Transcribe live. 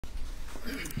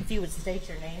If you would state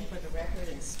your name for the record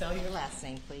and spell your last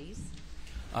name, please.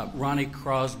 Ronnie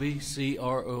Crosby,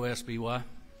 C-R-O-S-B-Y.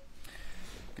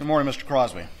 Good morning, Mr.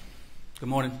 Crosby. Good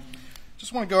morning.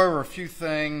 Just want to go over a few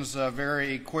things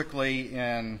very quickly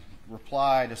in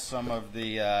reply to some of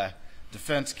the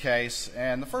defense case.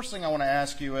 And the first thing I want to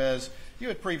ask you is, you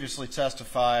had previously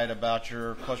testified about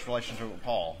your close relationship with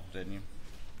Paul, didn't you?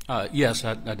 Yes,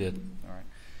 I did. All right.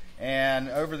 And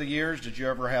over the years, did you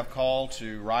ever have call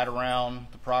to ride around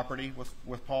the property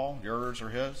with Paul, yours or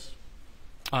his?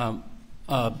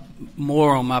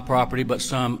 More on my property, but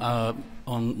some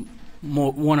on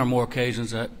one or more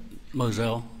occasions at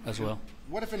Moselle as well.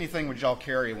 What, if anything, would y'all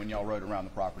carry when y'all rode around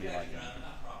the property like that?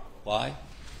 Why?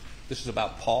 This is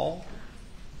about Paul?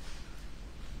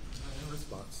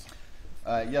 Response.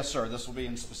 Yes, sir. This will be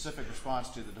in specific response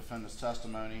to the defendant's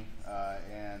testimony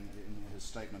and in his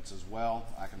statements as well.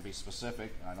 I can be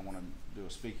specific. I don't want to do a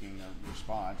speaking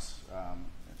response,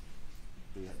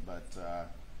 but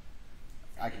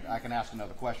I can ask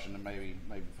another question and maybe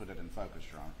put it in focus,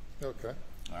 Your Honor. Okay.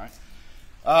 All right.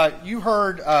 You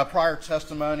heard prior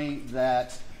testimony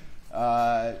that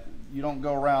you don't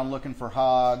go around looking for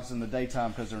hogs in the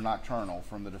daytime because they're nocturnal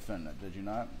from the defendant, did you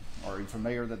not? Are you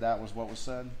familiar that that was what was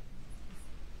said?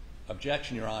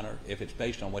 Objection, Your Honor, if it's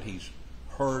based on what he's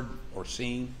heard or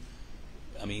seen.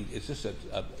 I mean, is this a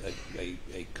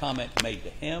comment made to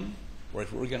him, or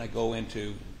if we're going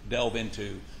to delve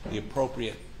into the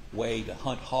appropriate way to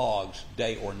hunt hogs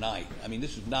day or night? I mean,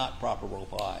 this is not proper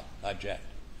reply. I object.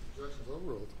 Objection's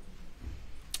overruled.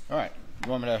 All right.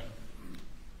 You want me to?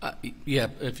 Yeah,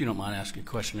 if you don't mind asking a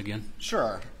question again.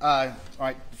 Sure. All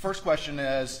right. The first question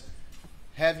is,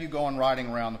 have you gone riding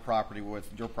around the property with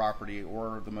your property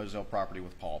or the Moselle property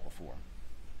with Paul before?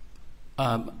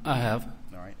 I have.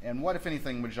 All right. And what, if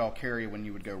anything, would y'all carry when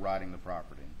you would go riding the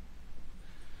property?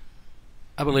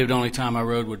 I believe the only time I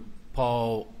rode with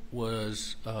Paul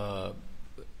was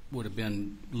would have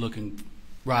been looking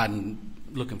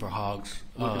for hogs,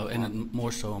 and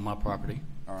more so on my property.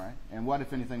 All right. And what,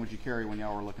 if anything, would you carry when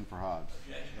y'all were looking for hogs?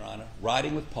 Objection, Your Honor.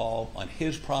 Riding with Paul on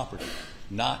his property,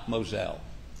 not Moselle.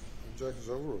 Objection's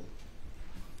overruled.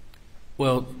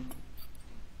 Well,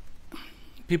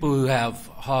 people who have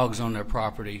hogs on their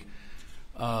property,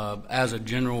 as a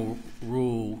general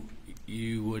rule,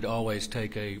 you would always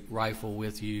take a rifle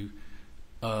with you,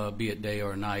 be it day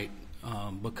or night,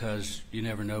 because you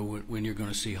never know when you're going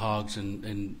to see hogs,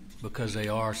 and because they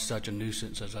are such a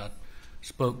nuisance, as I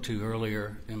spoke to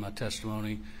earlier in my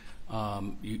testimony,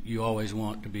 you always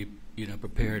want to be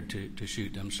prepared to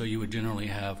shoot them. So you would generally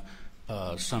have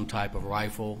some type of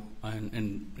rifle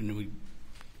and we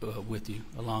with you,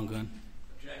 a long gun.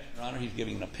 Objection, Your Honor. He's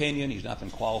giving an opinion. He's not been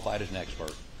qualified as an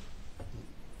expert.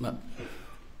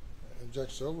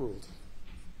 Objection's overruled.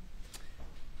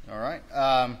 All right.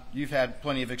 You've had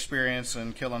plenty of experience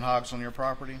in killing hogs on your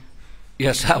property?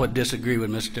 Yes, I would disagree with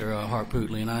Mr.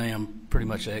 Harpootley, and I am pretty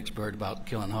much an expert about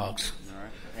killing hogs. All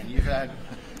right. And you've had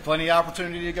plenty of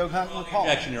opportunity to go hunting with Paul?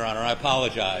 Objection, Your Honor. I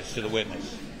apologize to the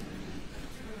witness.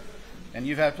 And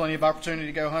you've had plenty of opportunity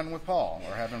to go hunting with Paul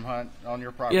or have him hunt on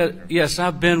your property? Yes,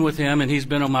 I've been with him, and he's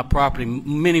been on my property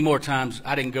many more times.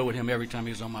 I didn't go with him every time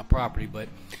he was on my property, but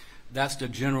that's the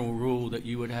general rule, that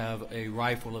you would have a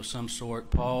rifle of some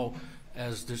sort. Paul,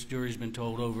 as this jury's been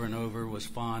told over and over, was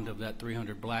fond of that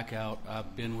 .300 Blackout.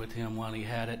 I've been with him while he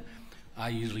had it. I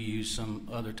usually use some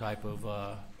other type of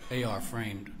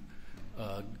AR-framed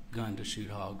gun to shoot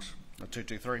hogs. A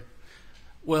 .223?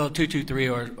 Well, 223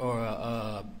 or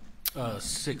a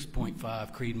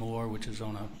 6.5 Creedmoor, which is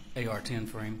on a AR-10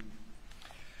 frame.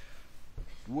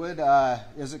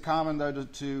 Is it common, though,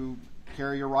 to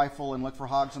carry your rifle and look for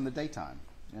hogs in the daytime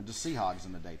and to see hogs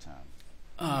in the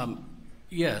daytime?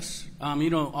 Yes. You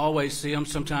don't always see them.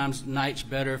 Sometimes night's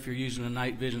better if you're using a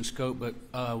night vision scope, but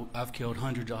I've killed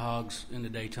hundreds of hogs in the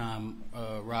daytime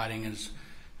riding.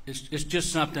 It's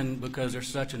just something, because there's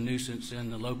such a nuisance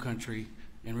in the low country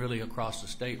and really across the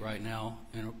state right now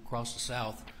and across the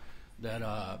South,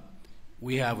 that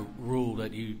we have a rule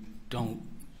that you don't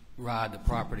ride the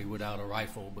property without a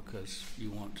rifle, because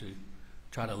you want to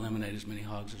try to eliminate as many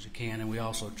hogs as you can, and we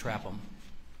also trap them.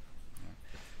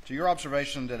 To your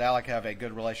observation, did Alec have a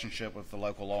good relationship with the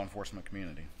local law enforcement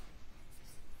community?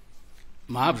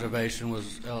 My observation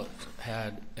was Alex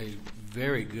had a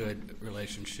very good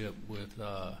relationship with,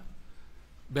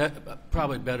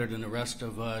 probably better than the rest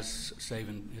of us,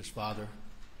 saving his father.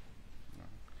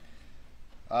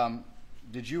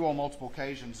 Did you on multiple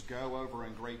occasions go over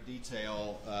in great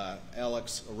detail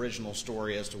Alex's original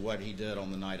story as to what he did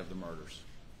on the night of the murders?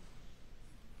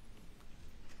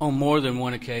 On more than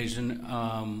one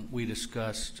occasion, we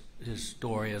discussed his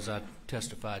story as I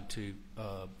testified to,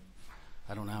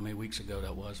 I don't know how many weeks ago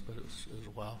that was, but it was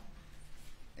a while.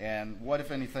 And what,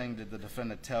 if anything, did the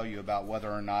defendant tell you about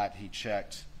whether or not he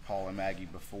checked Paul and Maggie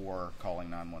before calling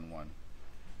 911?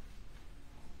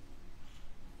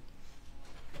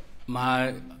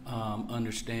 My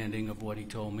understanding of what he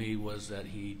told me was that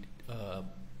he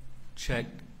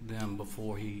checked them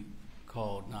before he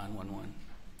called 911.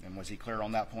 And was he clear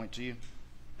on that point to you?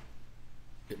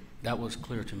 That was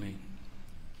clear to me.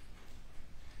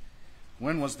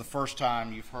 When was the first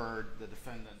time you've heard the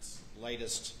defendant's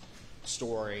latest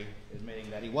story admitting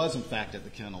that he was in fact at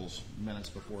the kennels minutes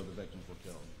before the victims were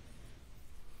killed?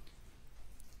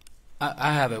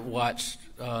 I haven't watched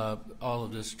all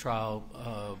of this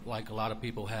trial like a lot of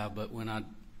people have, but when I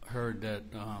heard that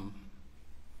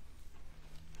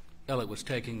Alex was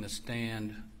taking the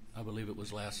stand, I believe it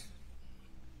was last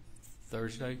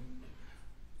Thursday,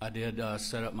 I did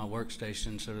set up my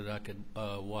workstation so that I could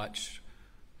watch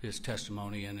his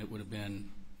testimony, and it would have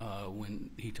been when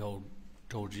he told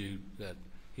you that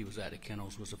he was at the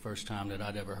kennels was the first time that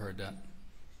I'd ever heard that.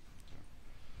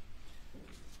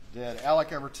 Did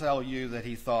Alex ever tell you that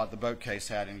he thought the boat case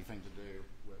had anything to do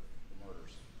with the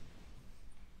murders?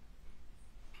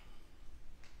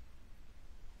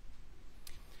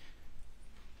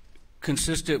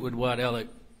 Consistent with what Alex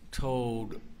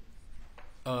told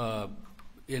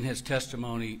in his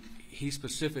testimony, he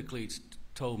specifically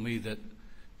told me that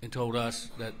and told us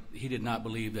that he did not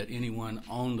believe that anyone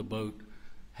on the boat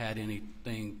had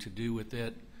anything to do with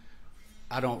it.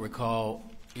 I don't recall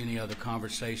any other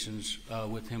conversations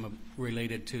with him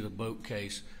related to the boat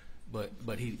case,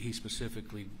 but he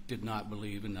specifically did not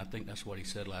believe, and I think that's what he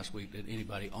said last week, that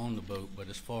anybody on the boat. But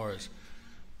as far as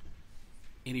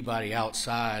anybody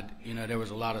outside, you know, there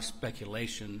was a lot of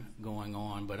speculation going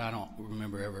on, but I don't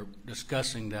remember ever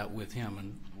discussing that with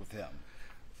him. With him?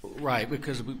 Right,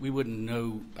 because we wouldn't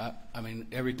know. I mean,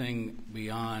 everything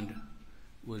beyond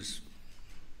was,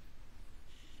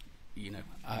 you know,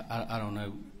 I don't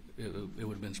know. It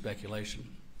would have been speculation,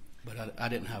 but I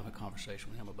didn't have a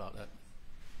conversation with him about that.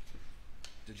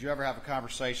 Did you ever have a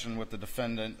conversation with the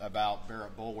defendant about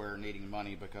Barrett Boulware needing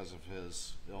money because of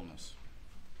his illness?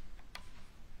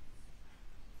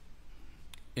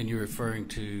 And you're referring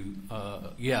to,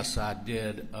 yes, I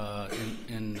did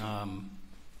in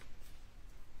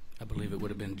I believe it would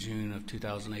have been June of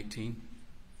 2018.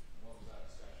 What was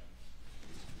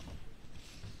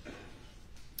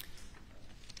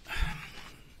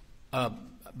that discussion?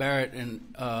 Barrett and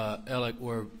Alex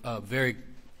were very,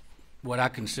 what I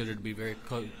consider to be very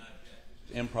close.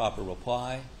 Improper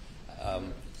reply.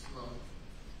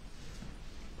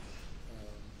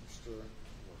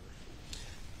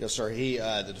 Yes, sir.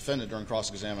 The defendant during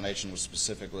cross-examination was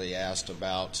specifically asked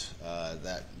about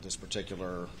this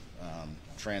particular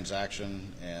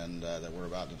transaction and that we're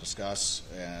about to discuss,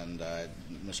 and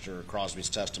Mr. Crosby's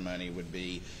testimony would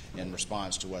be in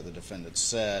response to what the defendant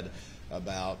said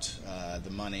about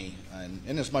the money, and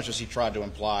in as much as he tried to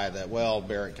imply that, well,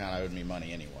 Barrett kind of owed me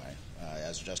money anyway,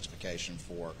 as justification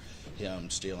for him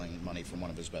stealing money from one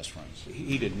of his best friends.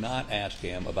 He did not ask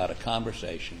him about a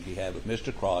conversation he had with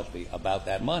Mr. Crosby about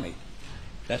that money.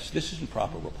 This isn't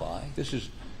proper reply. This is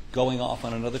going off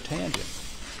on another tangent.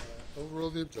 Overrule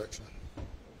the objection.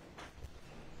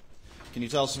 Can you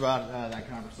tell us about that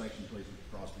conversation, please,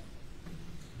 Mr. Crosby?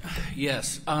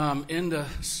 Yes. And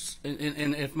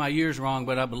if my year's wrong,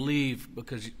 but I believe,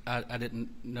 because I didn't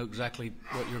know exactly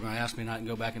what you were going to ask me, and I can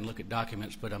go back and look at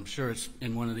documents, but I'm sure it's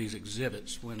in one of these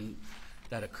exhibits when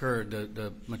that occurred,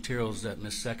 the materials that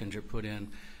Ms. Seckinger put in.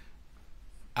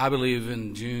 I believe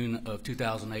in June of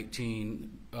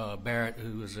 2018, Barrett,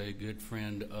 who was a good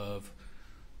friend of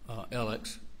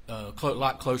Alex, a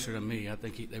lot closer to me. I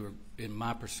think they were, in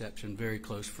my perception, very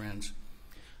close friends.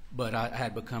 But I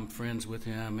had become friends with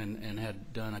him and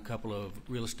had done a couple of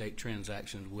real estate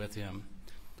transactions with him.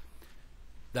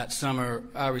 That summer,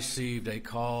 I received a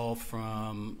call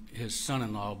from his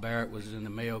son-in-law. Barrett was in the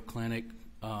Mayo Clinic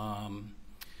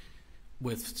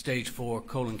with stage 4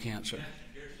 colon cancer.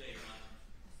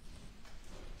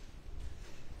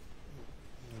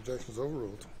 Objection is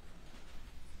overruled.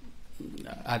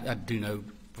 I do know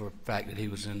for a fact that he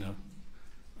was in the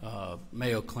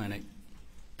Mayo Clinic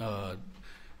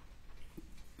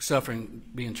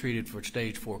being treated for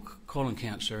stage 4 colon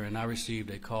cancer, and I received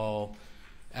a call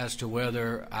as to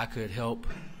whether I could help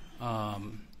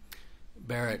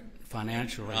Barrett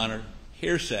financially. Your Honor,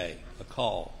 hearsay, a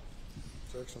call.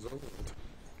 Objection is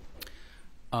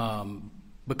overruled.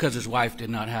 Because his wife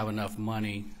did not have enough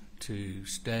money to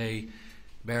stay.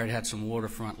 Barrett had some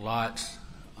waterfront lots.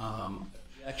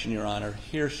 Objection, Your Honor.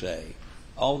 Hearsay.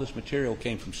 All this material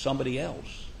came from somebody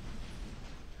else.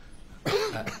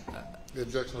 The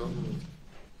objection overruled.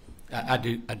 I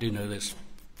do know this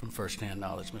from firsthand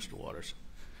knowledge, Mr. Waters.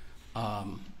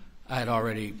 I had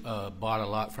already bought a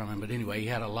lot from him, but anyway, he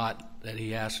had a lot that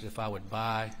he asked if I would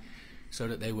buy so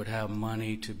that they would have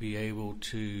money to be able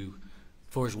to,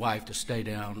 for his wife to stay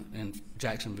down in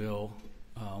Jacksonville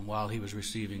while he was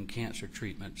receiving cancer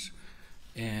treatments.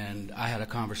 And I had a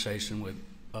conversation with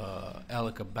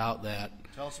Alec about that.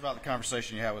 Tell us about the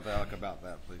conversation you had with Alec about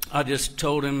that, please. I just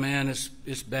told him, man,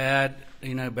 it's bad.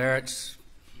 You know, Barrett's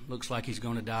looks like he's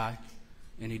going to die,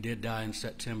 and he did die in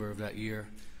September of that year.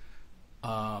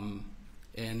 And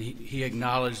he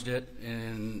acknowledged it,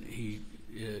 and he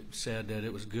said that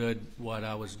it was good what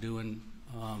I was doing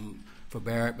for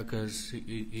Barrett because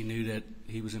he knew that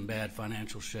he was in bad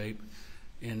financial shape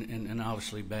and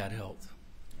obviously bad health.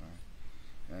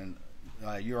 And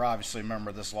you're obviously a member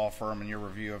of this law firm, and your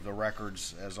review of the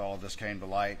records as all of this came to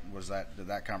light, did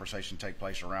that conversation take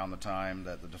place around the time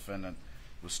that the defendant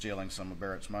was stealing some of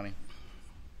Barrett's money?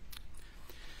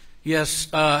 Yes,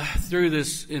 through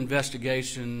this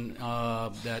investigation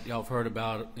that y'all have heard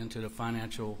about into the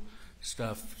financial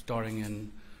stuff starting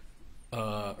in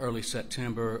early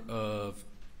September of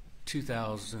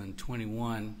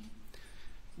 2021,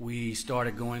 we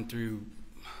started going through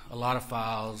a lot of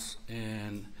files,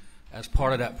 and as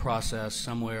part of that process,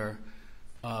 somewhere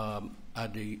I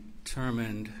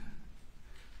determined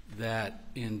that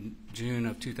in June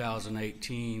of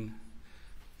 2018,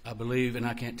 I believe, and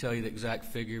I can't tell you the exact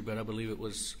figure, but I believe it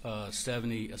was a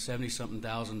 $70-something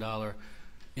thousand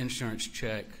insurance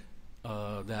check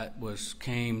that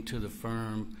came to the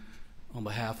firm on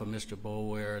behalf of Mr.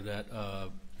 Boulware that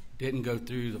didn't go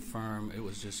through the firm. It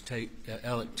was just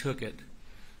Alec took it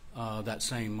that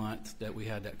same month that we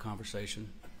had that conversation.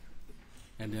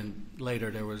 And then later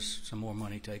there was some more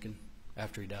money taken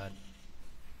after he died.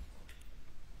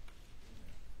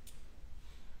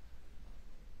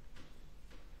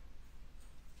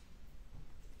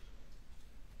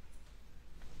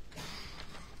 I'm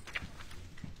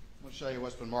going to show you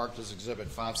what's been marked as Exhibit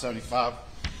 575.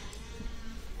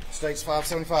 States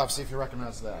 575. See if you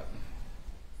recognize that.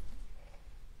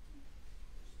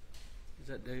 Is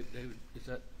that David? Is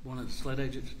that one of the sled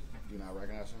agents? Do you not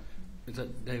recognize him? Is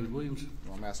that David Williams?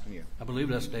 Well, I'm asking you. I believe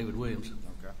that's David Williams.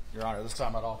 Okay. Your Honor, this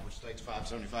time I'd offer States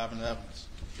 575 in the evidence.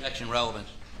 Objection, relevance.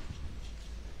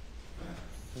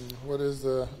 What is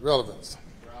the relevance?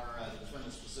 Your Honor, the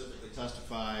defendant specifically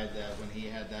testified that when he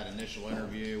had that initial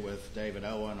interview with David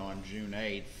Owen on June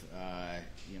 8th,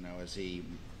 as he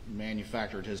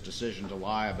manufactured his decision to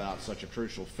lie about such a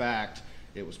crucial fact,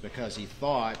 it was because he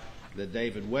thought that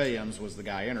David Williams was the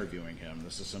guy interviewing him.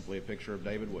 This is simply a picture of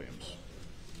David Williams.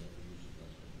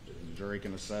 The jury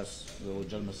can assess the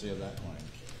legitimacy of that claim.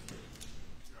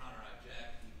 Your Honor, I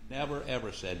object. He never,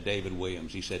 ever said David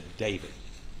Williams. He said David.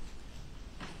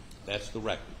 That's the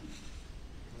record.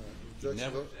 He never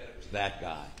said it was that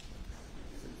guy.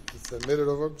 It's admitted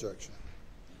over objection.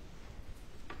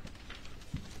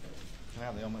 Can I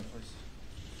have the element, please?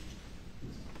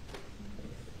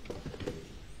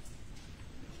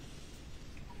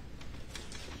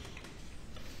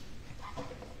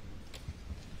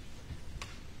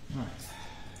 All right.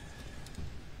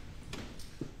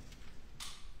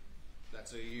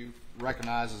 That's who you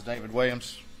recognize as David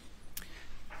Williams?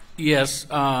 Yes,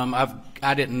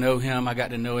 I didn't know him. I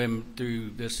got to know him through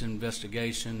this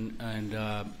investigation, and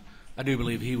I do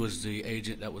believe he was the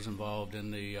agent that was involved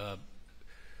in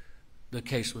the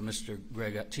case with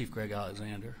Chief Greg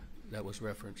Alexander that was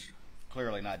referenced.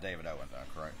 Clearly not David Owen,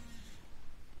 though, correct?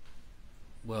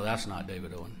 Well, that's not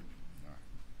David Owen.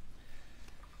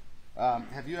 All right.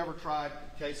 Have you ever tried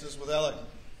cases with Alec?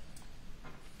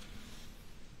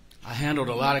 I handled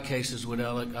a lot of cases with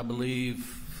Alec. I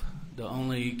believe the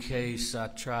only case I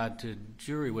tried to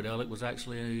jury with Alec was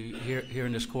actually here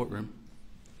in this courtroom.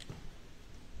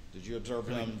 Did you observe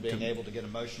him being able to get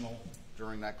emotional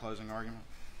during that closing argument?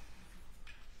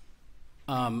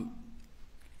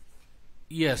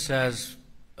 Yes, as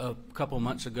a couple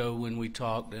months ago when we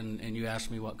talked and you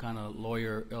asked me what kind of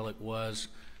lawyer Alec was,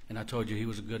 and I told you he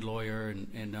was a good lawyer,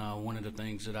 and one of the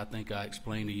things that I think I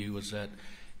explained to you was that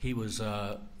he was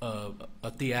a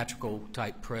theatrical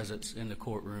type presence in the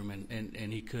courtroom,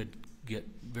 and he could get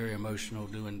very emotional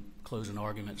doing closing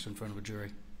arguments in front of a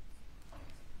jury.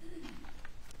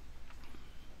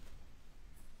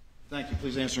 Thank you.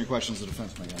 Please answer any questions the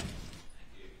defense may have.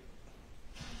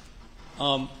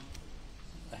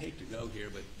 I hate to go here,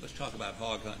 but let's talk about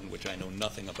hog hunting, which I know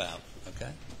nothing about,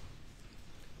 okay?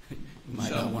 You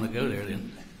might not want to go there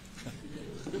then.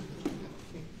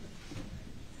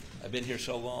 I've been here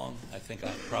so long, I think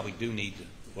I probably do need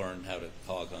to learn how to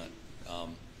hog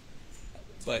hunt.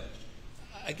 But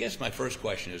I guess my first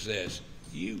question is this.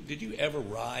 Did you ever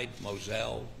ride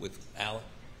Moselle with Alec?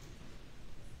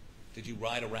 Did you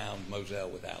ride around Moselle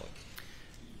with Alec?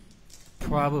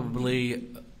 Probably.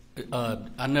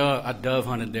 I know I dove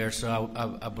hunted there, so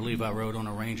I believe I rode on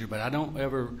a Ranger, but I don't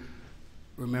ever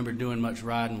remember doing much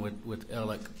riding with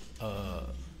Alec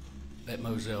at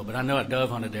Moselle. But I know I dove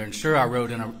hunted there, and sure I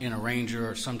rode in a Ranger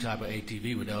or some type of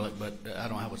ATV with Alec, but I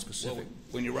don't have a specific. Well,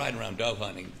 when you're riding around dove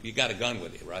hunting, you got a gun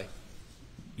with you, right?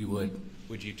 You would?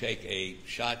 Would you take a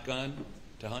shotgun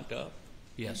to hunt dove?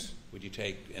 Yes. Would you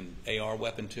take an AR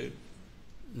weapon too?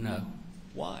 No.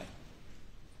 Why?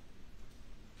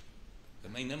 I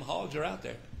mean, them hogs are out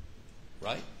there,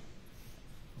 right?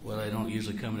 Well, they don't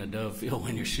usually come in a dove field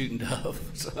when you're shooting dove.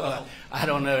 So Well, I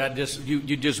don't know.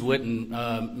 You just wouldn't,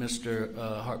 Mr.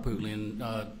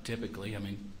 Harpootlian, typically. I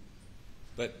mean,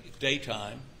 but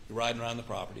daytime, you're riding around the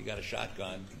property, you got a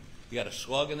shotgun. You got a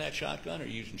slug in that shotgun, or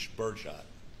you using bird shot?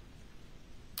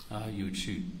 you would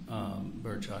shoot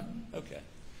bird shot. Okay.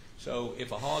 So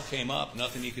if a hog came up,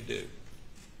 nothing you could do.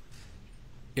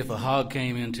 If a hog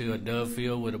came into a dove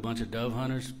field with a bunch of dove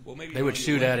hunters, Well, maybe they you're would on your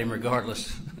shoot way. at him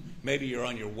regardless. Maybe you're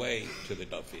on your way to the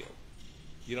dove field.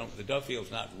 You don't. The dove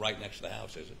field's not right next to the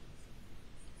house, is it?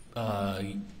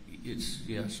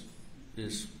 Yes,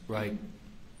 it's right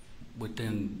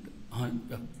within a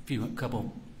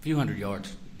few hundred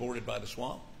yards. Bordered by the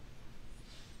swamp.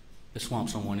 The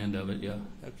swamp's on one end of it, yeah.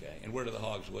 Okay. And where do the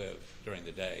hogs live during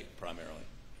the day, primarily?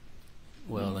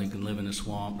 Well, they can live in a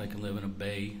swamp, they can live in a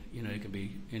bay, it can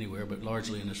be anywhere, but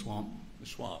largely in the swamp. The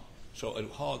swamp. So a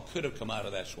hog could have come out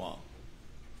of that swamp,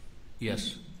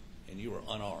 Yes. and you were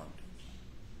unarmed.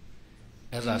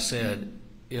 As I said,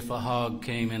 if a hog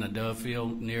came in a dove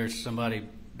field near somebody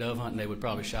dove hunting, they would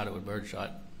probably shot it with bird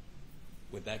shot.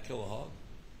 Would that kill a hog?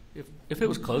 If it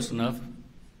was close enough,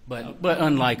 but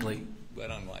unlikely. But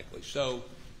unlikely. So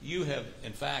you have,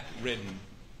 in fact, ridden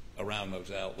around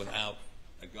Moselle without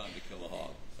a gun to kill a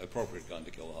hog, appropriate gun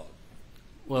to kill a hog.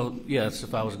 Well, yes,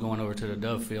 if I was going over to the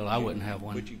dove field, I wouldn't have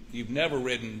one. But you've never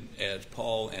ridden as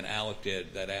Paul and Alec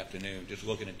did that afternoon, just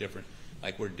looking at different,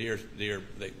 like where deer,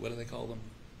 what do they call them?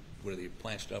 Where they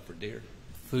plant stuff for deer?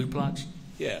 Food plots?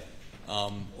 Yeah.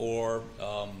 Or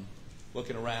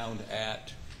looking around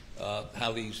at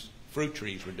how these fruit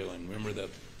trees were doing. Remember the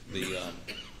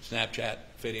Snapchat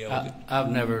video?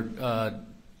 I've never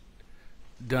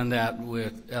done that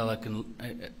with Alec,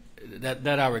 and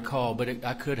that I recall, but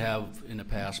I could have in the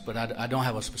past, but I don't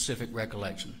have a specific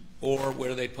recollection. Or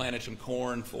where they planted some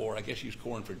corn for, I guess, used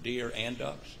corn for deer and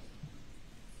ducks?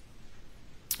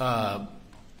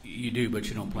 You do, but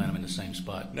you don't plant them in the same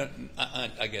spot. No,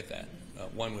 I get that.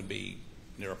 One would be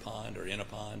near a pond or in a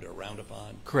pond or around a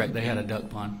pond. Correct. They had a duck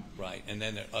pond. Right. And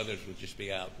then others would just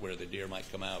be out where the deer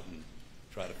might come out and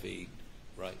try to feed.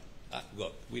 Right.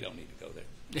 Look, we don't need to go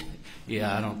there.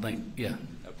 Yeah, I don't think, yeah.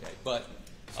 Okay. But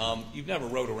you've never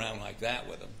rode around like that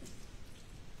with them,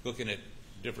 looking at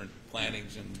different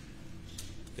plantings and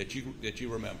that you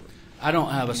remember. I don't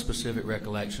have a specific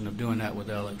recollection of doing that with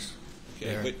Alex.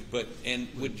 Okay, but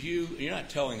would you? You're not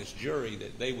telling this jury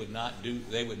that they would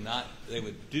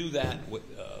do that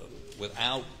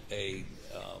without a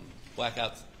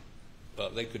blackout.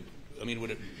 They could. I mean,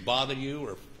 would it bother you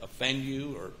or offend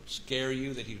you or scare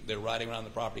you that they're riding around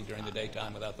the property during the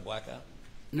daytime without the blackout?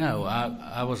 No,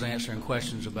 I was answering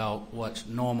questions about what's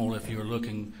normal if you were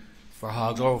looking for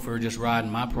hogs or if we were just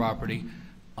riding my property.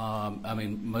 I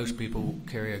mean, most people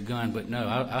carry a gun, but no,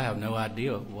 I have no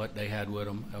idea what they had with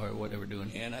them or what they were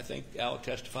doing. And I think Alec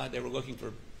testified they were looking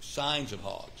for signs of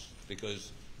hogs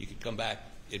because you could come back.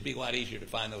 It'd be a lot easier to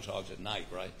find those hogs at night,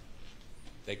 right?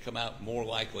 They come out more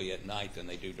likely at night than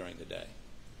they do during the day.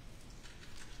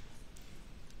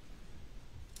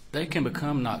 They can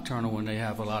become nocturnal when they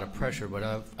have a lot of pressure, but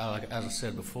as I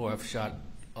said before, we've shot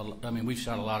a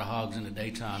lot of hogs in the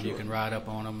daytime. Sure. You can ride up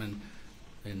on them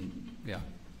and yeah.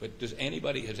 But has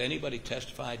anybody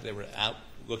testified they were out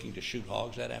looking to shoot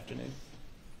hogs that afternoon?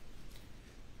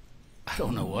 I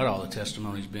don't know what all the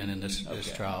testimony's been in this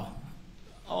trial.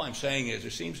 All I'm saying is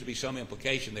there seems to be some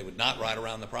implication they would not ride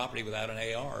around the property without an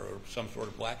AR or some sort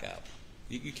of blackout.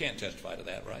 You can't testify to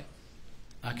that, right?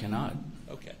 I cannot.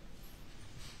 Okay.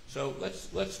 So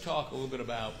let's talk a little bit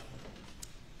about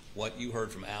what you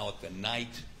heard from Alec the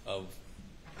night of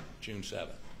June 7th.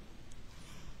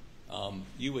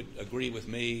 You would agree with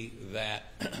me that,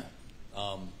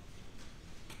 well,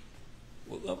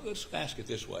 let's ask it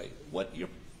this way. What your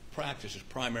practice is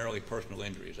primarily personal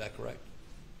injury, is that correct?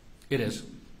 It is.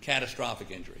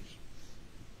 Catastrophic injuries.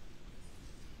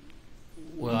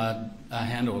 Well, I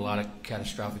handle a lot of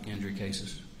catastrophic injury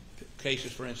cases.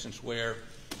 Cases, for instance, where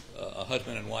a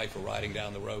husband and wife are riding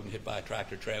down the road and hit by a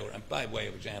tractor trailer. And by way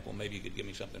of example, maybe you could give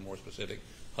me something more specific.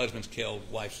 Husband's killed,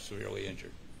 wife's severely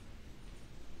injured.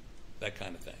 That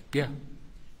kind of thing. Yeah.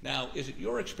 Now, is it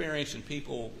your experience in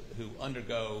people who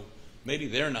undergo, maybe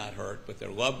they're not hurt, but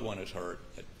their loved one is hurt,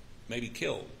 maybe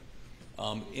killed,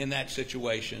 in that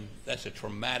situation, that's a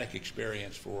traumatic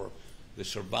experience for the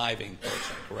surviving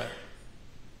person, correct?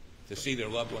 To see their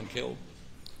loved one killed?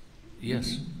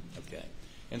 Yes. Okay.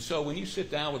 And so when you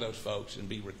sit down with those folks and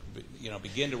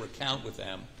begin to recount with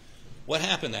them what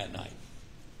happened that night,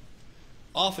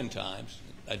 oftentimes,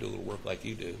 I do a little work like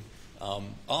you do,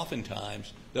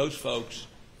 oftentimes those folks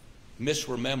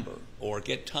misremember or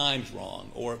get times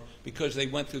wrong, or because they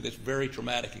went through this very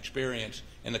traumatic experience,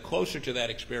 and the closer to that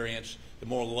experience, the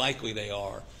more likely they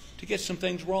are to get some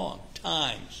things wrong.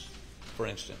 Times, for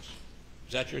instance.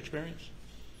 Is that your experience?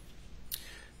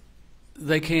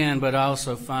 They can, but I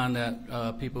also find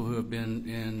that people who have been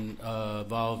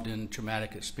involved in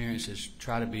traumatic experiences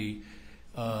try to be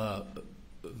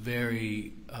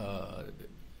very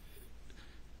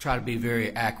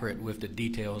accurate with the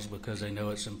details because they know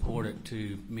it's important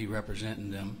to me representing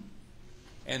them.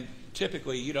 And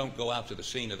typically, you don't go out to the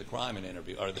scene of the crime and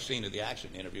interview, or the scene of the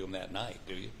accident and interview them that night,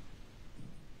 do you?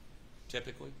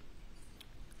 Typically?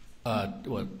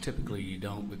 Well, typically you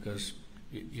don't, because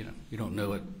you don't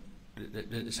know it.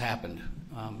 It's happened.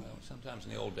 Well, sometimes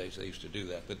in the old days they used to do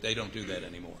that, but they don't do that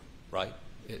anymore, right?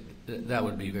 That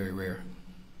would be very rare.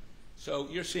 So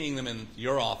you're seeing them in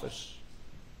your office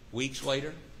weeks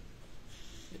later?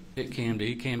 It can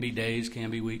be. It can be days,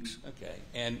 can be weeks. Okay.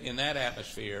 And in that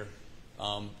atmosphere,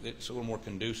 it's a little more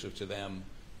conducive to them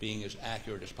being as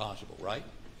accurate as possible, right?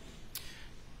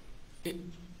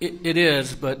 It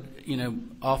is, but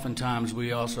oftentimes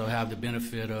we also have the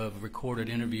benefit of recorded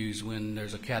interviews when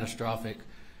there's a catastrophic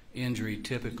injury.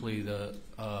 Typically, the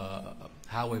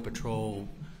highway patrol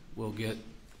will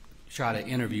try to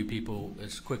interview people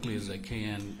as quickly as they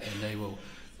can, and they will.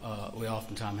 We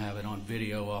oftentimes have it on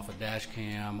video off a dash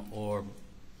cam or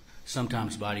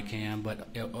sometimes body cam, but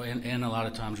and a lot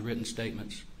of times written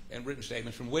statements. And written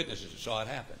statements from witnesses that saw it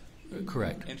happen.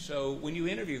 Correct. And so when you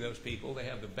interview those people, they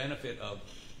have the benefit of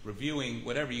reviewing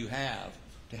whatever you have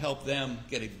to help them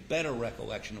get a better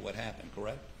recollection of what happened,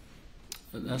 correct?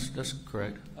 That's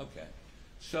correct. Okay.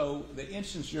 So the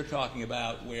instance you're talking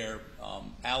about where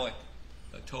Alec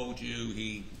told you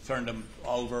he turned him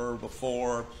over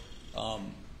before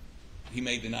he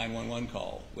made the 911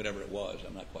 call, whatever it was,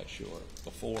 I'm not quite sure.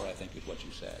 Before, I think is what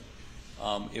you said.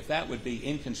 If that would be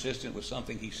inconsistent with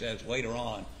something he says later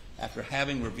on, after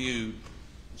having reviewed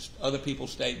other people's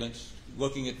statements,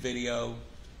 looking at video,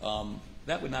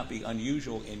 that would not be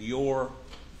unusual in your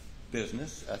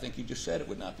business. I think you just said it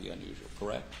would not be unusual,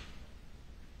 correct?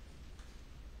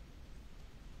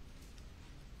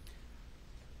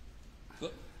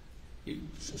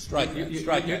 Strike that.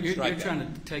 You're trying to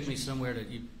take me somewhere that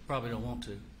you probably don't want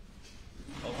to.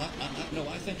 Oh, no,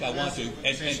 I think I want to.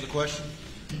 Answer the question.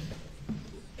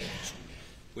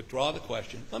 Withdraw the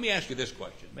question. Let me ask you this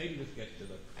question. Maybe let's get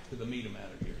to the meat of matter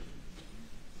here.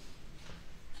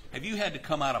 Have you had to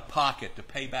come out of pocket to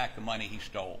pay back the money he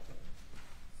stole?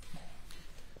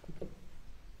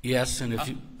 Yes, and if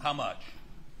you... How much?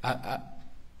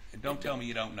 Don't tell me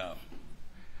you don't know.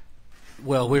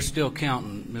 Well, we're still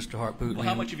counting, Mr. Harpootlian. Well,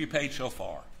 how much have you paid so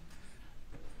far?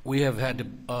 We have had to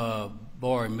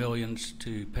borrow millions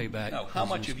to pay back. No, how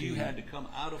much have you had to come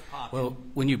out of pocket? Well,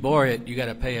 when you borrow it, you got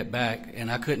to pay it back,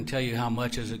 and I couldn't tell you how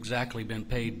much has exactly been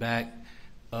paid back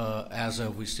as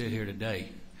of we sit here today.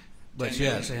 But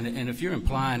yes, and if you're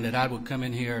implying that I would come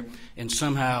in here and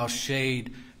somehow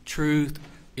shade truth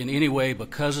in any way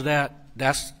because of that,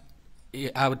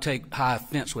 I would take high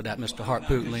offense with that, Mr.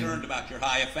 Harpootlian. I'm concerned about your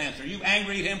high offense. Are you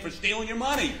angry at him for stealing your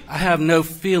money? I have no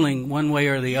feeling one way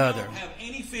or the other. You don't have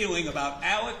any feeling about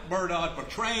Alex Murdaugh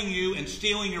betraying you and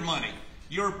stealing your money.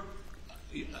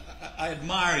 I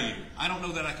admire you. I don't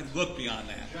know that I can look beyond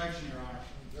that. Objection, Your Honor.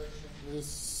 Objection is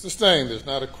sustained. There's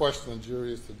not a question. The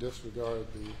jury is to disregard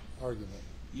the argument.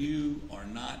 You are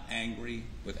not angry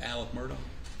with Alex Murdaugh?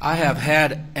 I have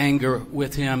had anger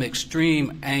with him,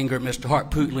 extreme anger, Mr.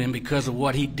 Harpootlian, because of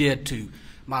what he did to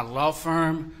my law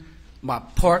firm, my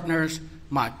partners,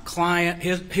 my client,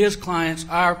 his clients,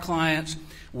 our clients,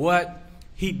 what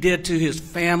he did to his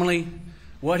family,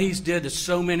 what he's did to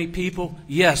so many people.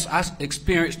 Yes, I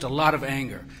experienced a lot of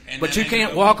anger. But you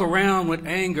can't walk around with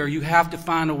anger. You have to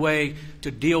find a way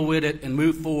to deal with it and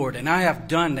move forward. And I have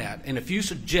done that. And if you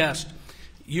suggest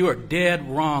you are dead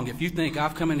wrong if you think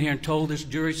I've come in here and told this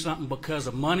jury something because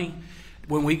of money,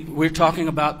 when we're talking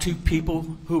about two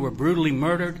people who were brutally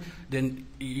murdered, then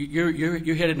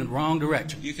you're headed in the wrong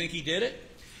direction. Do you think he did it?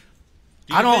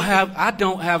 I don't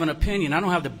have an opinion. I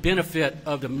don't have the benefit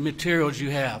of the materials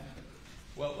you have.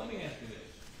 Well, let me ask you this.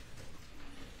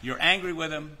 You're angry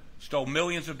with him, stole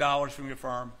millions of dollars from your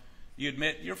firm. You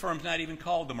admit your firm's not even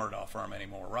called the Murdaugh firm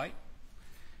anymore, right?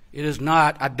 It is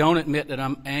not. I don't admit that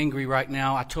I'm angry right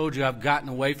now. I told you I've gotten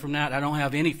away from that. I don't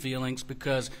have any feelings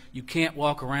because you can't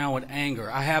walk around with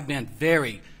anger. I have been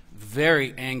very,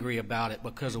 very angry about it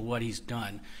because of what he's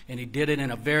done. And he did it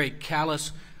in a very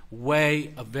callous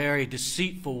way, a very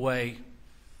deceitful way.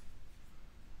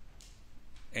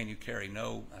 And you carry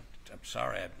no, I'm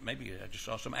sorry, maybe I just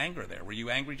saw some anger there. Were you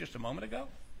angry just a moment ago?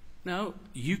 No,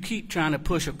 you keep trying to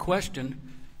push a question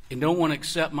and don't want to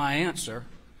accept my answer,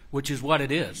 which is what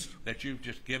it is. That you've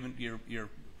just given your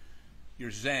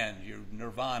zen, your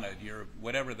nirvana, your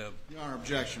whatever the... Your Honor,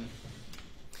 objection.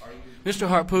 Mr.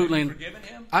 Harpootlian, forgiven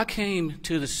him? I came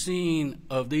to the scene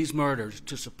of these murders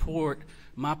to support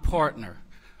my partner.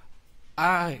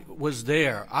 I was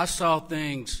there. I saw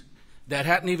things that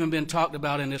hadn't even been talked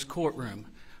about in this courtroom.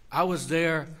 I was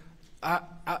there.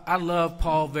 I love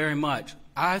Paul very much.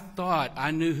 I thought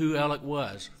I knew who Alex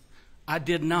was. I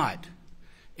did not.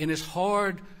 And it's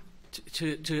hard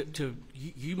to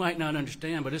you might not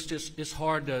understand, but it's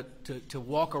hard to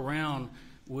walk around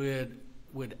with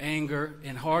anger,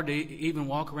 and hard to even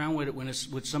walk around with it when it's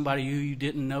with somebody who you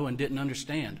didn't know and didn't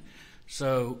understand.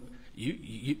 So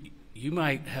you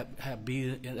might have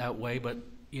be that way, but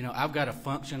you know, I've got to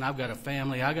function, I've got a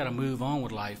family, I've got to move on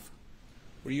with life.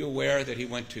 Were you aware that he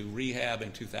went to rehab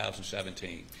in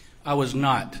 2017? I was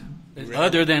not, Really?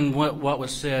 other than what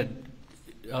was said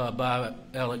by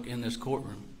Alex in this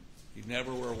courtroom. You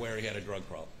never were aware he had a drug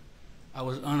problem? I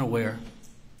was unaware.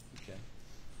 Okay.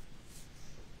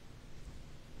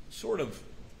 Sort of.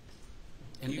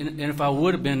 And if I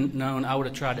would have been known, I would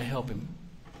have tried to help him.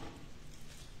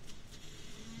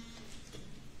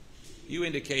 You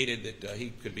indicated that he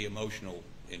could be emotional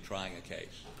in trying a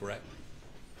case, correct?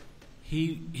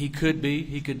 He could be.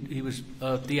 He was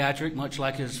theatric, much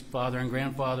like his father and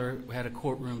grandfather had a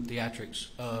courtroom theatrics,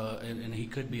 and he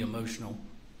could be emotional.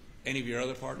 Any of your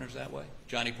other partners that way?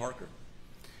 Johnny Parker?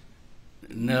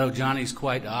 No, Johnny's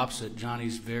quite the opposite.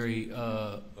 Johnny's very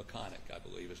Laconic, I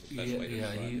believe, is the best way to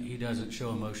describe it. he doesn't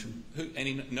show emotion.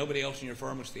 Nobody else in your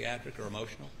firm was theatric or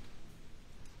emotional?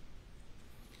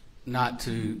 Not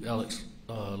to Alex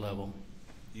level.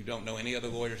 You don't know any other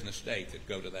lawyers in the state that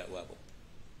go to that level?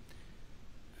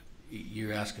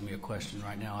 You're asking me a question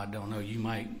right now. I don't know. You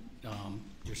might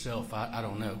yourself. I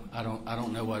don't know. I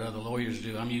don't know what other lawyers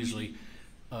do. I'm usually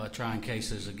trying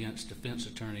cases against defense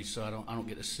attorneys, so I don't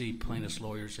get to see plaintiffs'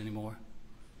 lawyers anymore.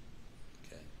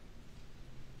 Okay.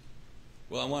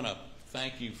 Well, I want to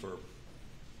thank you for.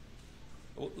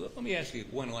 Well, let me ask you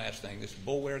one last thing. This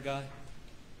Boulware guy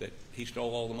that he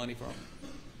stole all the money from,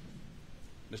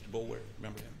 Mr. Boulware,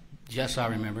 remember him? Yes, I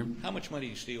remember him. How much money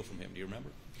did you steal from him? Do you remember?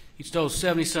 He stole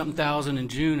 $70-something thousand in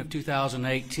June of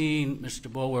 2018.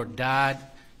 Mr. Boulware died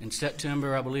in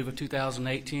September, I believe, of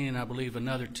 2018, and I believe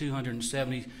another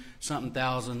 $270-something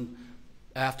thousand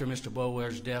after Mr.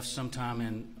 Boulware's death, sometime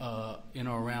in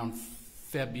or around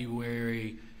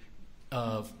February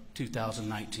of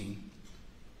 2019.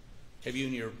 Have you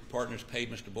and your partners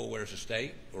paid Mr. Boulware's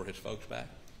estate or his folks back?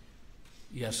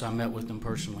 Yes, I met with them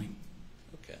personally.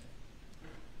 Okay.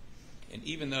 And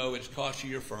even though it's cost you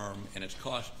your firm and it's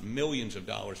cost millions of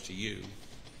dollars to you,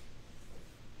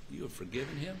 you have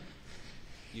forgiven him?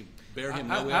 You bear him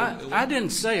no ill will? I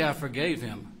didn't say I forgave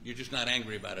him. You're just not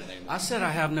angry about it anymore? I said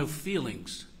I have no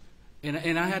feelings.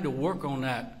 And I had to work on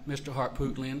that, Mr.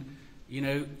 Harpootlian. You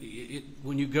know,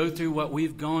 when you go through what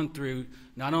we've gone through,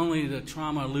 not only the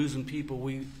trauma of losing people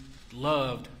we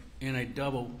loved in a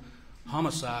double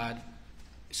homicide,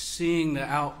 seeing the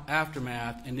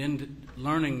aftermath, and then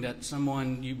learning that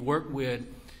someone you've worked with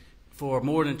for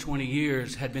more than 20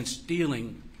 years had been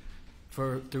stealing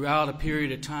throughout a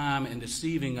period of time and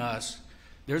deceiving us,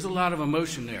 there's a lot of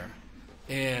emotion there.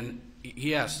 And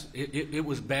yes, it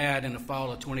was bad in the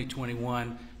fall of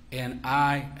 2021, and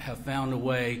I have found a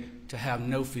way to have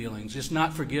no feelings. It's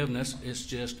not forgiveness, it's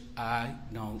just I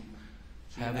don't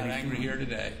have any feelings. You're not angry here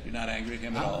today? You're not angry at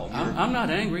him at all? I'm not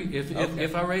angry.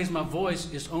 If I raise my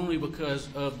voice, it's only because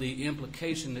of the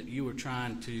implication that you were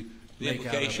trying to the make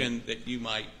implication out of it. That you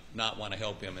might not want to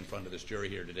help him in front of this jury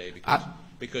here today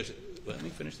because let me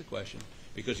finish the question.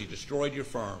 Because he destroyed your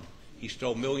firm, he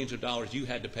stole millions of dollars you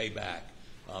had to pay back.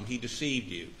 He deceived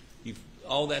you.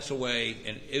 All that's away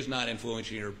and is not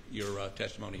influencing your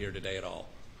testimony here today at all.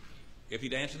 If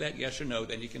you'd answer that yes or no,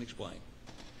 then you can explain.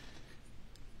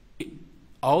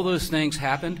 all those things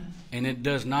happened, and it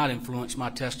does not influence my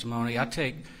testimony. I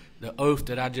take the oath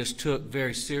that I just took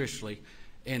very seriously.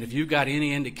 And if you've got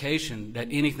any indication that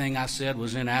anything I said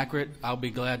was inaccurate, I'll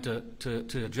be glad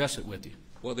to address it with you.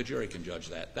 Well, the jury can judge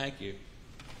that. Thank you.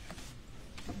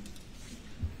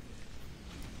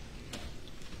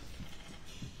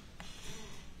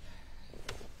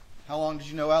 How long did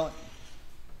you know Alex?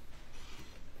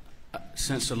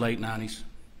 Since the late 90s.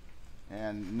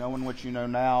 And knowing what you know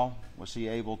now, was he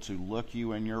able to look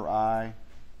you in your eye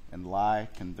and lie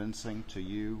convincing to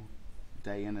you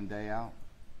day in and day out?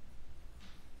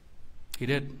 He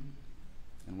did.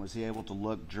 And was he able to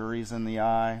look juries in the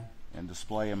eye and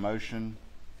display emotion?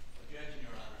 Objection,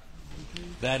 Your Honor.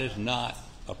 That is not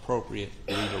appropriate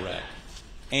redirect,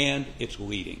 and it's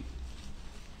leading.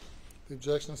 The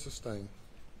objection is sustained.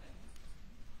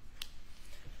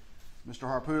 Mr.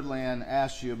 Harpootlian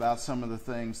asked you about some of the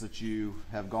things that you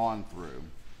have gone through.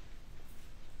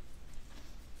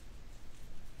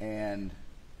 And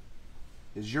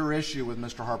is your issue with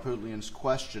Mr. Harpootlian's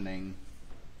questioning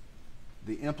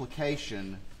the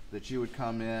implication that you would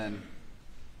come in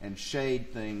and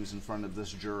shade things in front of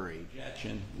this jury?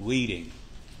 Objection, leading.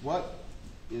 What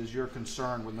is your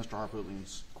concern with Mr.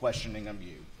 Harpootlian's questioning of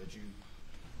you?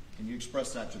 Can you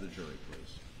express that to the jury,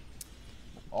 please?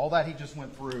 All that he just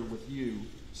went through with you,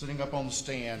 sitting up on the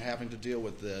stand, having to deal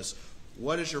with this,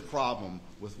 what is your problem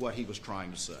with what he was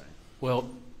trying to say? Well,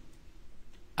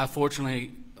 I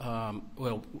fortunately,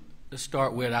 to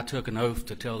start with, I took an oath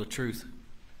to tell the truth.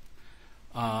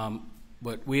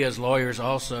 But we as lawyers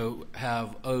also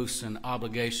have oaths and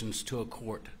obligations to a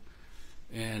court.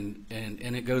 And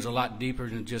it goes a lot deeper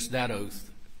than just that oath.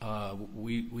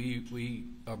 We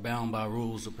are bound by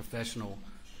rules of professional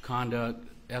conduct,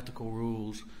 ethical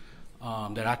rules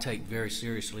that I take very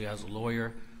seriously as a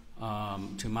lawyer.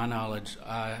 To my knowledge,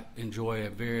 I enjoy a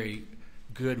very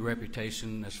good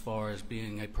reputation as far as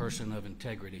being a person of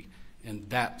integrity. And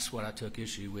that's what I took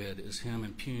issue with, is him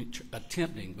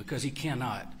attempting, because he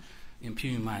cannot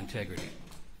impugn my integrity.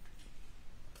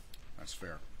 That's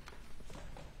fair.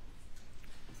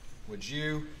 Would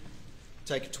you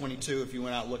take a .22 if you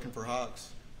went out looking for hogs?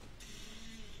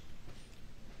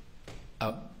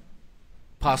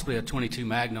 Possibly a .22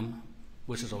 Magnum,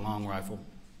 which is a long rifle.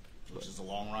 Which is a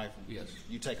long rifle? Yes.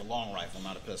 You take a long rifle,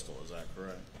 not a pistol, is that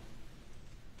correct?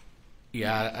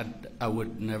 Yeah, I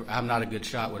would never. I'm not a good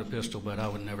shot with a pistol, but I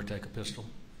would never take a pistol.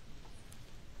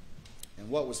 And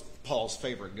what was Paul's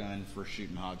favorite gun for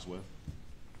shooting hogs with?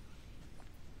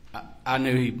 I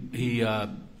knew he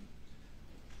always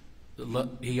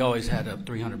had a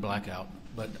 .300 Blackout,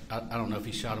 but I don't know if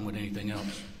he shot him with anything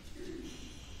else.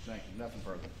 Thank you. Nothing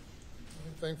further.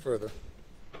 Anything further?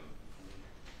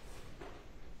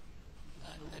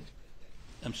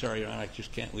 I'm sorry, Your Honor, I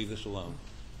just can't leave this alone.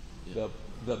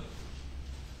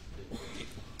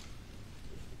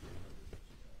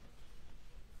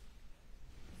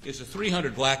 Is the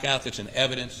 .300 Blackout that's in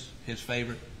evidence his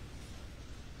favorite?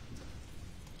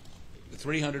 The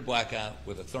 .300 Blackout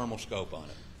with a thermal scope on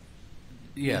it?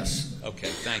 Yes. Okay,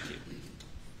 thank you.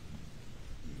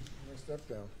 Step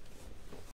down.